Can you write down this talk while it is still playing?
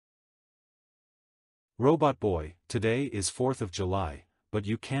Robotboy, today is 4th of July, but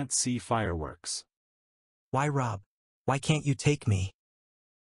you can't see fireworks. Why, Rob? Why can't you take me?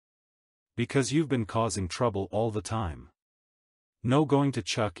 Because you've been causing trouble all the time. No going to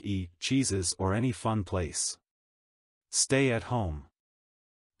Chuck E. Cheese's or any fun place. Stay at home.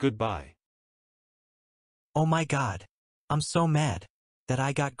 Goodbye. Oh my God. I'm so mad that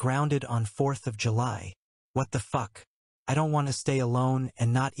I got grounded on 4th of July. What the fuck? I don't want to stay alone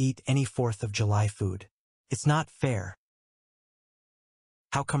and not eat any 4th of July food. It's not fair.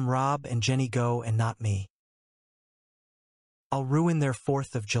 How come Rob and Jenny go and not me? I'll ruin their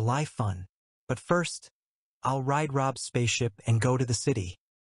 4th of July fun, but first, I'll ride Rob's spaceship and go to the city.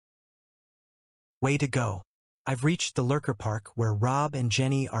 Way to go. I've reached the Lurker Park where Rob and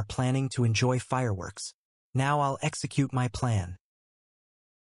Jenny are planning to enjoy fireworks. Now I'll execute my plan.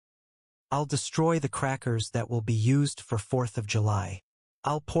 I'll destroy the crackers that will be used for 4th of July.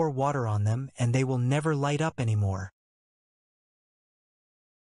 I'll pour water on them and they will never light up anymore.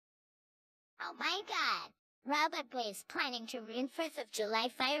 Oh my God! Robotboy is planning to ruin 4th of July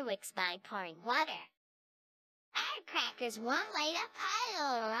fireworks by pouring water. Our crackers won't light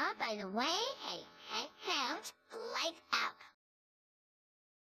up. By the way, hey, count, light up.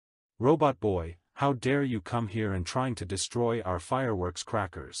 Robotboy, how dare you come here and trying to destroy our fireworks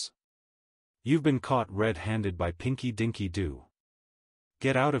crackers? You've been caught red-handed by Pinky Dinky Doo.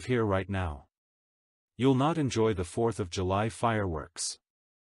 Get out of here right now. You'll not enjoy the 4th of July fireworks.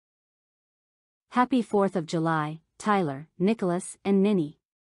 Happy 4th of July, Tyler, Nicholas, and Ninny.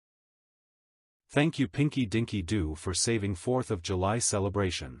 Thank you Pinky Dinky Doo for saving 4th of July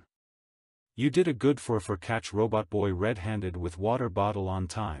celebration. You did a good for catch Robotboy red-handed with water bottle on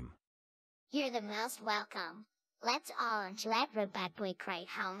time. You're the most welcome. Let's all let Robotboy cry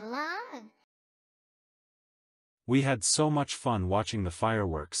how long? We had so much fun watching the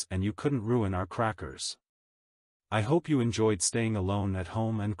fireworks and you couldn't ruin our crackers. I hope you enjoyed staying alone at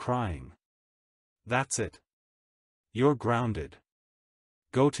home and crying. That's it. You're grounded.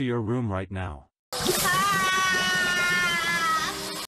 Go to your room right now. Ah!